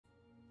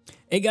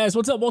Hey guys,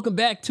 what's up? Welcome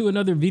back to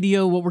another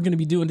video. What we're going to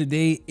be doing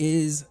today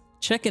is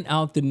checking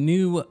out the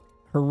new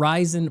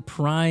Horizon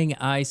Prying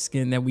eye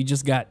skin that we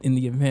just got in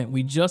the event.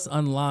 We just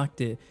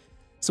unlocked it.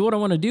 So what I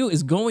want to do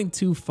is go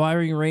into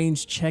firing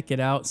range, check it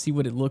out, see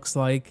what it looks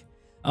like.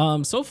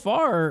 So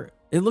far,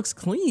 it looks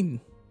clean.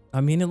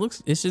 I mean, it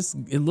looks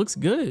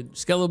good.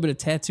 Just got a little bit of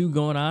tattoo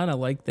going on. I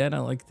like that. I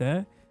like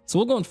that. So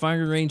we'll go in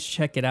firing range,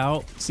 check it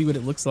out, see what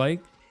it looks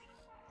like.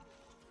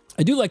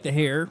 I do like the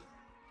hair.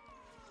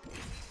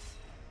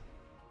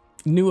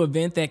 New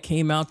event that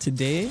came out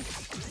today.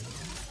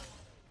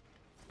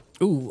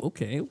 Ooh,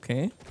 okay.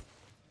 Okay.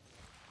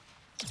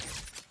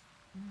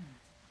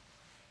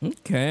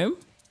 I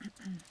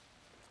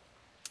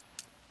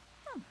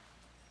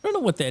don't know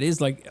what that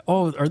is. Like,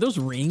 oh, are those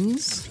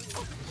rings?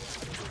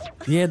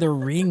 Yeah, they're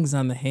rings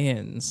on the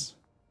hands.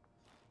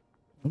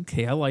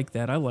 Okay, I like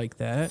that. I like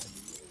that.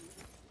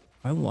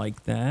 I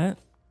like that.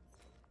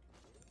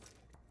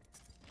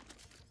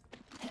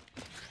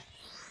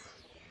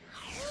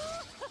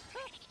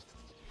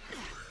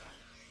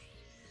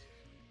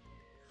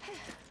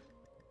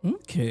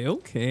 Okay,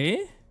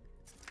 okay.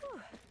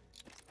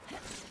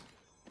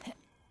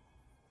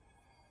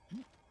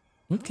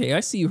 Okay,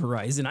 I see you,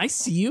 Horizon. I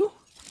see you.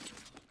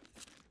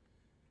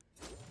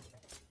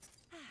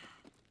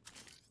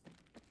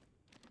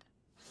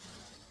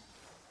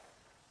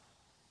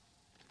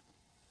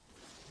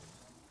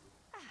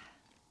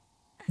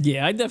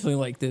 Yeah, I definitely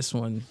like this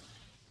one.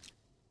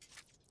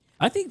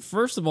 I think,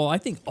 first of all, I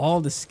think all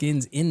the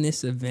skins in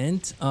this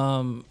event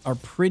are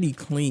pretty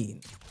clean.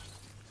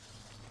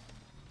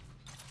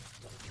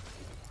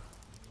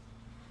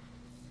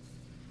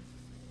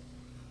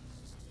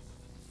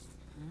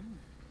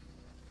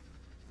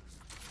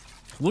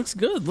 Looks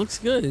good, looks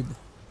good.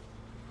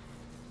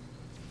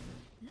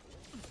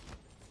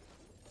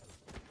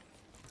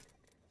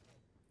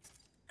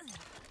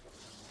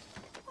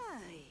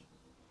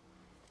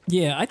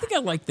 Yeah, I think I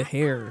like the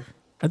hair.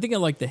 I think I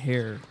like the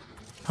hair,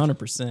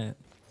 100%.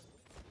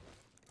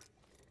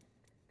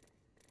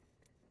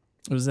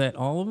 Was that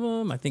all of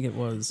them? I think it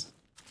was.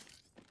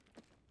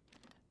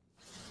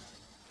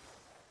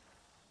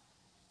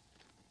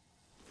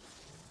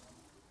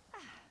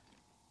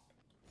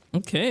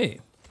 Okay.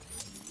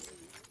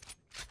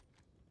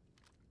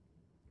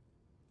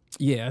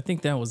 Yeah, I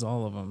think that was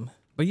all of them.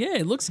 But yeah,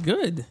 it looks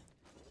good.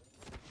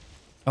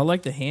 I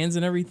like the hands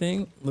and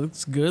everything.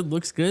 Looks good,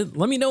 looks good.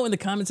 Let me know in the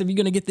comments if you're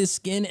going to get this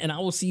skin, and I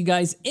will see you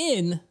guys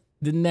in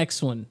the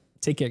next one.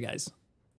 Take care, guys.